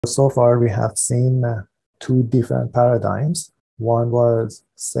So far, we have seen two different paradigms. One was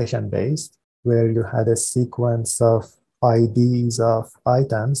session-based, where you had a sequence of IDs of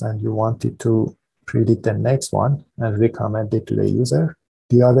items and you wanted to predict the next one and recommend it to the user.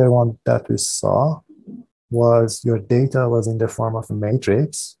 The other one that we saw was your data was in the form of a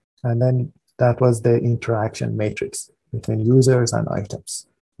matrix, and then that was the interaction matrix between users and items.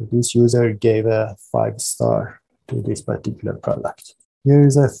 So this user gave a 5-star to this particular product. Here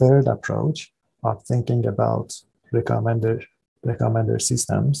is a third approach of thinking about recommender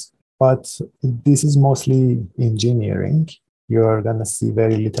systems, but this is mostly engineering. You're going to see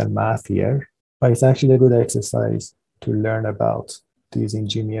very little math here, but it's actually a good exercise to learn about these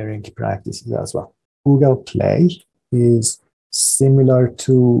engineering practices as well. Google Play is similar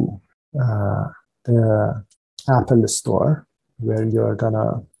to the Apple Store, where you're going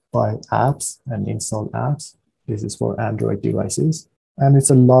to buy apps and install apps. This is for Android devices. And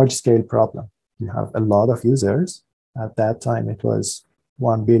it's a large-scale problem. You have a lot of users. At that time, it was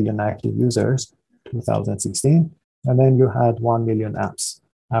 1 billion active users, 2016. And then you had 1 million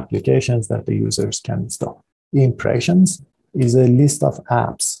applications that the users can install. Impressions is a list of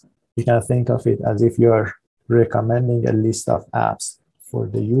apps. You can think of it as if you're recommending a list of apps for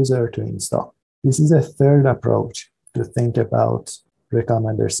the user to install. This is a third approach to think about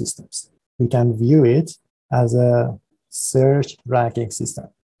recommender systems. We can view it as a search ranking system.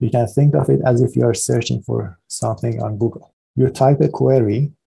 You can think of it as if you are searching for something on Google. You type a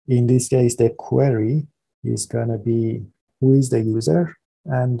query. In this case, the query is going to be who is the user,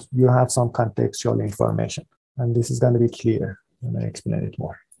 and you have some contextual information. And this is going to be clear when I explain it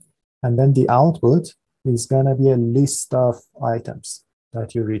more. And then the output is going to be a list of items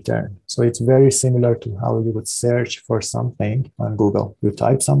that you return. So it's very similar to how you would search for something on Google. You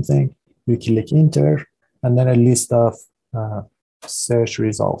type something, you click enter, and then a list of search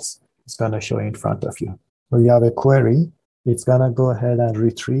results is going to show in front of you. So you have a query. It's going to go ahead and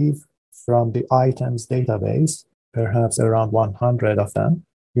retrieve from the items database, perhaps around 100 of them.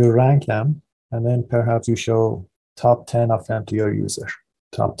 You rank them, and then perhaps you show top 10 of them to your user,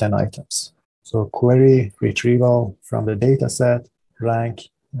 top 10 items. So query, retrieval from the data set, rank,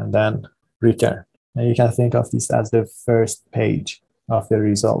 and then return. And you can think of this as the first page of the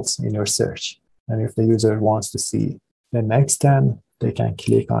results in your search. And if the user wants to see the next 10, they can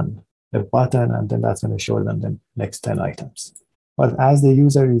click on the button, and then that's going to show them the next 10 items. But as the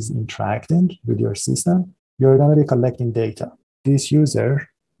user is interacting with your system, you're going to be collecting data. This user,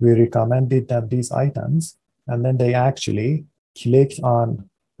 we recommended them these items, and then they actually clicked on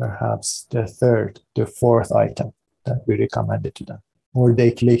perhaps the third, the fourth item that we recommended to them, or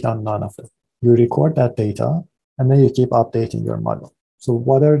they clicked on none of them. You record that data, and then you keep updating your model. So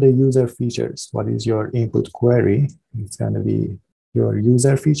what are the user features? What is your input query? It's going to be your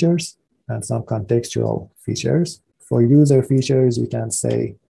user features and some contextual features. For user features, you can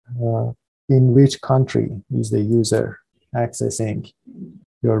say in which country is the user accessing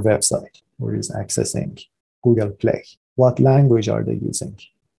your website or is accessing Google Play? What language are they using?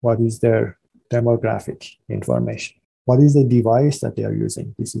 What is their demographic information? What is the device that they are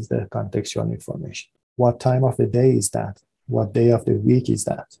using? This is the contextual information. What time of the day is that? What day of the week is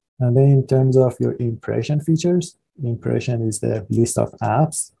that? And then in terms of your impression features, impression is the list of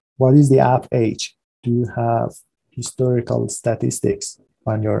apps. What is the app age? Do you have historical statistics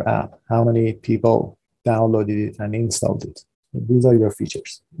on your app? How many people downloaded it and installed it? These are your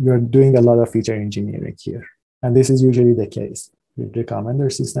features. You're doing a lot of feature engineering here. And this is usually the case. With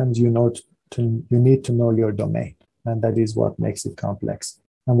recommender systems, you need to know your domain. And that is what makes it complex.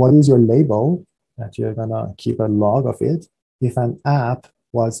 And what is your label? That you're going to keep a log of it. If an app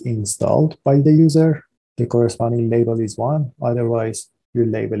was installed by the user, the corresponding label is 1. Otherwise, you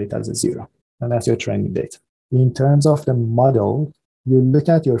label it as a 0. And that's your training data. In terms of the model, you look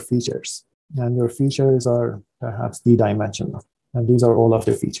at your features. And your features are perhaps d-dimensional. And these are all of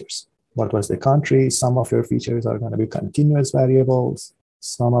the features. What was the country? Some of your features are going to be continuous variables.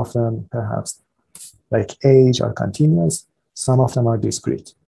 Some of them, perhaps, like age, are continuous. Some of them are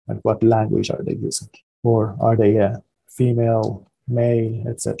discrete. And what language are they using? Or are they a female, male,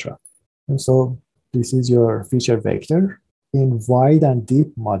 etc.? And so this is your feature vector. In wide and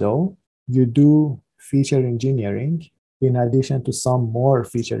deep model, you do feature engineering in addition to some more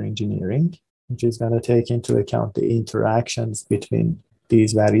feature engineering, which is going to take into account the interactions between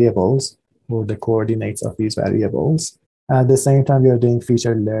these variables or the coordinates of these variables. At the same time, you're doing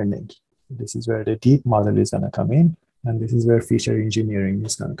feature learning. This is where the deep model is going to come in, and this is where feature engineering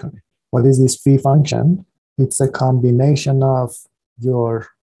is going to come in. What is this phi function? It's a combination of your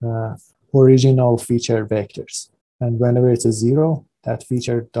original feature vectors. And whenever it's a 0, that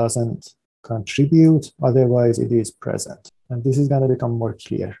feature doesn't contribute, otherwise it is present. And this is going to become more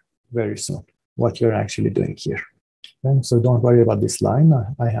clear very soon, what you're actually doing here. Okay? So don't worry about this line.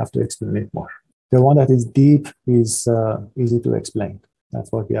 I have to explain it more. The one that is deep is easy to explain.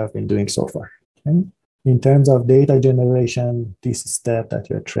 That's what we have been doing so far. Okay? In terms of data generation, this step that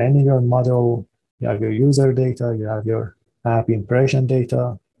you're training your model, you have your user data, you have your app impression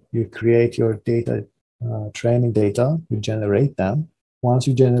data, you create your data, training data, you generate them. Once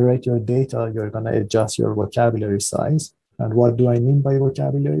you generate your data, you're going to adjust your vocabulary size. And what do I mean by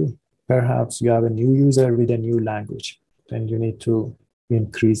vocabulary? Perhaps you have a new user with a new language. Then you need to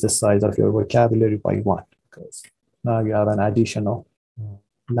increase the size of your vocabulary by 1, because now you have an additional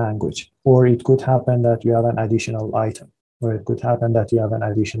language. Or it could happen that you have an additional item, or it could happen that you have an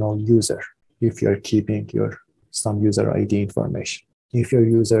additional user if you're keeping some user ID information. If your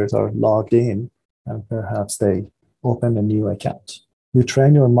users are logged in and perhaps they open a new account. You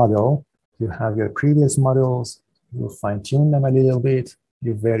train your model, you have your previous models, you fine-tune them a little bit,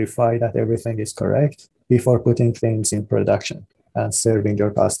 you verify that everything is correct before putting things in production and serving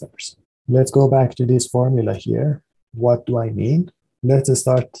your customers. Let's go back to this formula here. What do I mean? Let's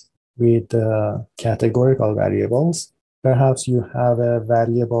start with categorical variables. Perhaps you have a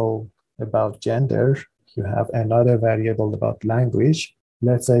variable about gender. You have another variable about language.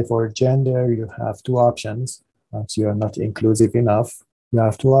 Let's say for gender, you have 2 options. Once you are not inclusive enough, you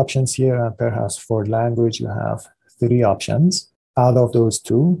have 2 options here, and perhaps for language, you have 3 options out of those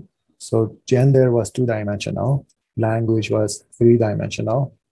 2. So gender was 2-dimensional, language was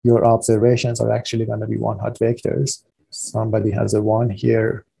 3-dimensional. Your observations are actually going to be 1-hot vectors. Somebody has a 1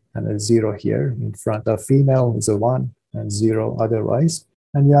 here and a 0 here. In front of female is a 1 and 0 otherwise.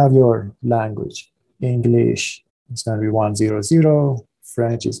 And you have your language. English is going to be 100,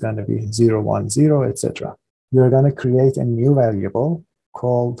 French is going to be 010, etc. You're going to create a new variable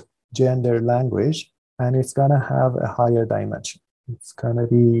called gender language, and it's going to have a higher dimension. It's going to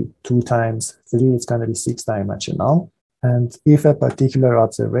be 2 times 3, it's going to be 6-dimensional. And if a particular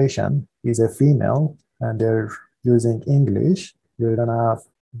observation is a female and they're using English, you're going to have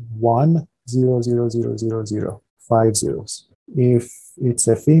 1, 0, 0, 0, 0, 0, 5 zeros. If it's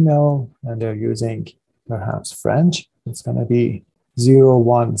a female and they're using perhaps French, it's going to be 0,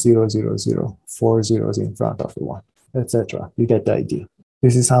 1, 0, 0, 0, 4 zeros in front of the 1, etc. You get the idea.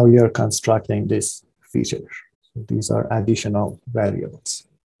 This is how you're constructing this feature. So these are additional variables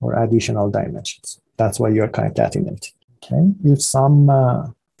or additional dimensions. That's why you're concatenating. Okay. If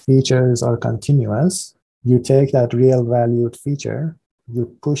some features are continuous, you take that real valued feature,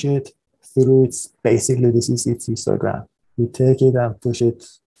 you push it through its, basically this is its histogram. You take it and push it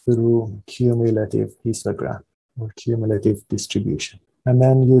through cumulative histogram or cumulative distribution. And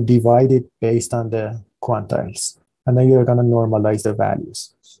then you divide it based on the quantiles. And then you're going to normalize the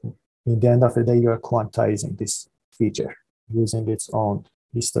values. So in the end of the day, you're quantizing this feature using its own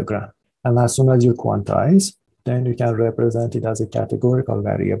histogram. And as soon as you quantize, then you can represent it as a categorical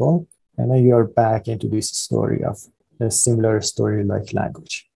variable. And then you're back into this story of a similar story like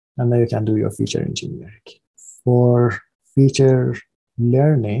language. And then you can do your feature engineering. For feature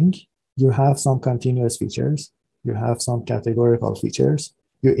learning, you have some continuous features. You have some categorical features.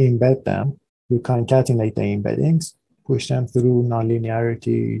 You embed them. You concatenate the embeddings, push them through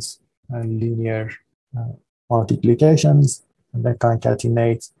nonlinearities and linear multiplications, and then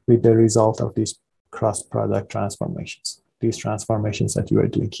concatenate with the result of these cross-product transformations, these transformations that you are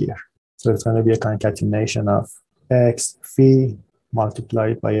doing here. So it's going to be a concatenation of x phi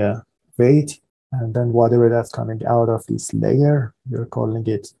multiplied by a weight, and then whatever that's coming out of this layer, you're calling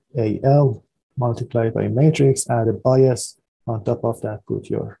it AL, multiplied by matrix, add a bias. On top of that, put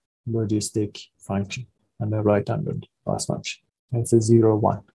your logistic function and the right-handed loss function. It's a 0,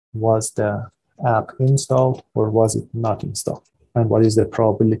 1. Was the app installed or was it not installed? And what is the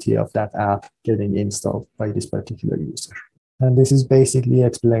probability of that app getting installed by this particular user? And this is basically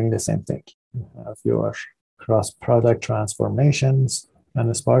explaining the same thing. You have your cross-product transformations and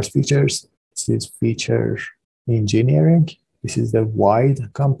the sparse features. This is feature engineering. This is the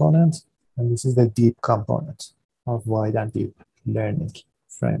wide component, and this is the deep component of wide and deep learning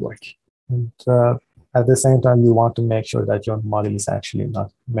framework. And at the same time, you want to make sure that your model is actually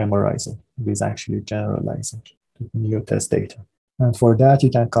not memorizing. It is actually generalizing to new test data. And for that,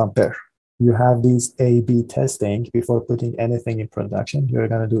 you can compare. You have these A/B testing before putting anything in production. You're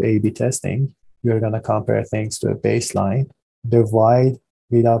going to do A/B testing. You're going to compare things to a baseline. The wide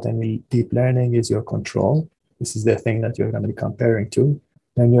without any deep learning is your control. This is the thing that you're going to be comparing to.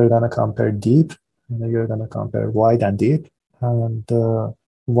 Then you're going to compare deep, and then you're going to compare wide and deep. And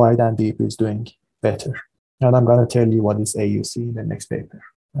wide and deep is doing better. And I'm going to tell you what is AUC in the next paper.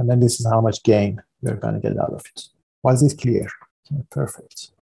 And then this is how much gain you're going to get out of it. Was this clear? Okay, perfect.